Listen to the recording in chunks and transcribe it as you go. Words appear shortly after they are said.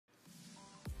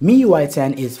MIUI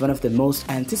 10 is one of the most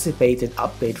anticipated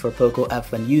updates for Poco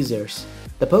F1 users.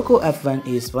 The Poco F1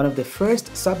 is one of the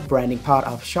first sub-branding part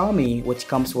of Xiaomi, which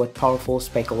comes with powerful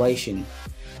speculation.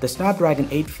 The Snapdragon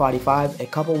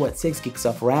 845 coupled with 6 gigs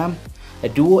of RAM, a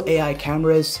dual AI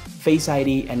cameras, Face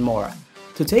ID and more.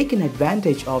 To take an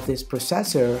advantage of this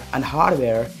processor and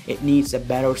hardware, it needs a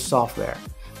better software.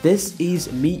 This is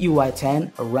MIUI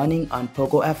 10 running on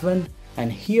Poco F1,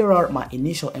 and here are my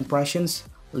initial impressions.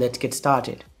 Let's get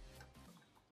started.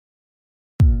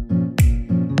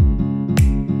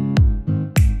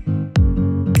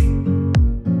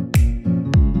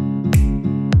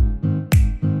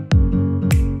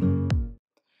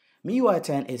 MIUI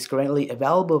 10 is currently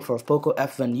available for Poco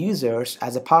F1 users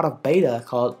as a part of beta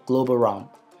called Global ROM.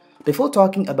 Before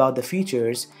talking about the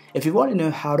features, if you want to know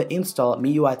how to install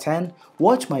MIUI 10,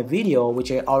 watch my video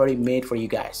which I already made for you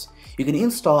guys. You can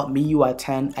install MIUI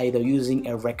 10 either using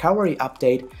a recovery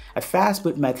update, a fast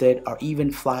boot method, or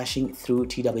even flashing through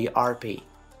TWRP.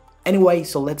 Anyway,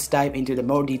 so let's dive into the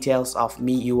more details of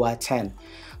MIUI 10.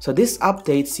 So this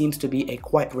update seems to be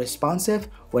quite responsive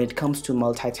when it comes to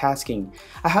multitasking.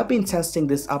 I have been testing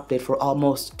this update for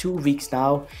almost 2 weeks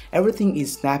now. Everything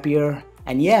is snappier,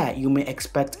 and yeah, you may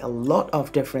expect a lot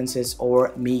of differences over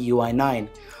MIUI 9.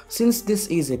 Since this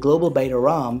is a global beta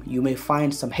ROM, you may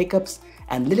find some hiccups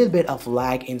and little bit of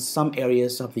lag in some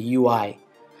areas of the UI.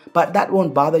 But that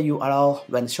won't bother you at all.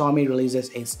 When Xiaomi releases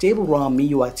a stable ROM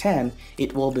MIUI 10,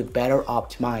 it will be better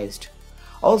optimized.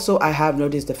 Also, I have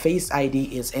noticed the Face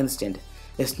ID is instant.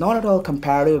 It's not at all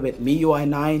comparative with MIUI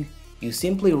 9. You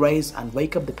simply raise and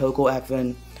wake up the Poco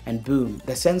F1 and boom,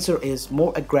 the sensor is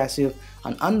more aggressive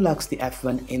and unlocks the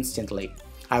F1 instantly.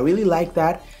 I really like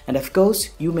that, and of course,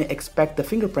 you may expect the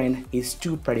fingerprint is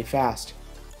too pretty fast.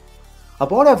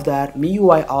 Apart of that,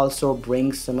 MIUI also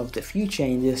brings some of the few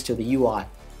changes to the UI.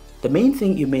 The main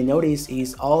thing you may notice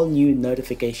is all new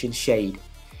notification shade.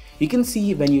 You can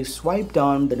see when you swipe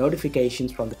down the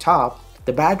notifications from the top,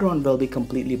 the background will be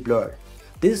completely blurred.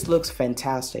 This looks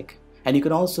fantastic. And you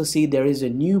can also see there is a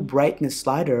new brightness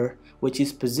slider which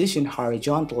is positioned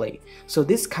horizontally. So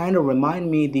this kind of reminds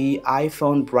me the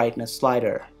iPhone brightness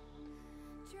slider.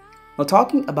 Now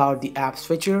talking about the app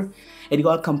switcher, it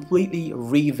got completely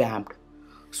revamped.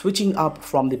 Switching up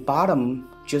from the bottom,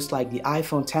 just like the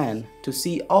iPhone 10, to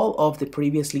see all of the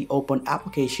previously open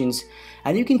applications,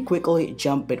 and you can quickly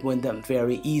jump between them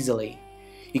very easily.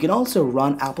 You can also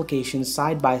run applications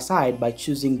side by side by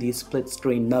choosing the split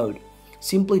screen mode.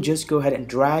 Simply just go ahead and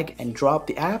drag and drop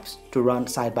the apps to run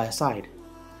side by side.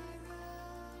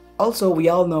 Also, we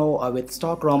all know with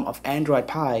stock ROM of Android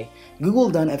Pie,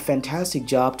 Google done a fantastic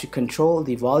job to control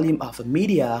the volume of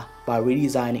media by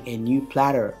redesigning a new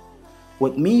platter.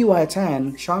 With MIUI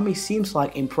 10, Xiaomi seems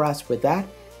like impressed with that,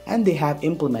 and they have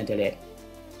implemented it.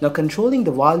 Now controlling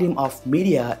the volume of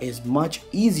media is much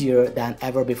easier than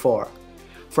ever before.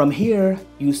 From here,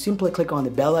 you simply click on the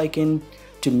bell icon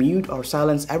to mute or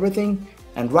silence everything,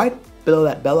 and right below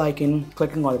that bell icon,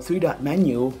 clicking on the 3-dot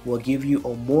menu will give you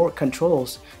more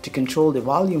controls to control the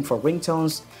volume for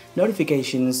ringtones,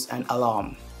 notifications, and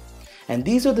alarm. And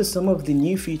these are some of the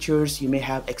new features you may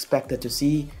have expected to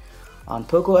see on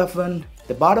Poco F1.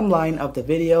 The bottom line of the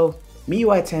video,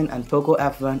 MIUI 10 and Poco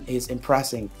F1 is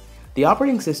impressing. The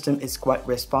operating system is quite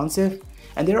responsive,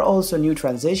 and there are also new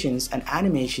transitions and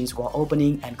animations while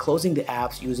opening and closing the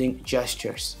apps using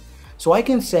gestures. So I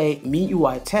can say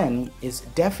MIUI 10 is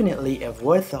definitely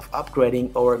worth of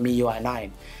upgrading over MIUI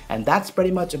 9. And that's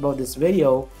pretty much about this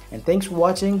video, and thanks for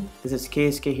watching. This is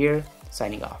KSK here,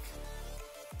 signing off.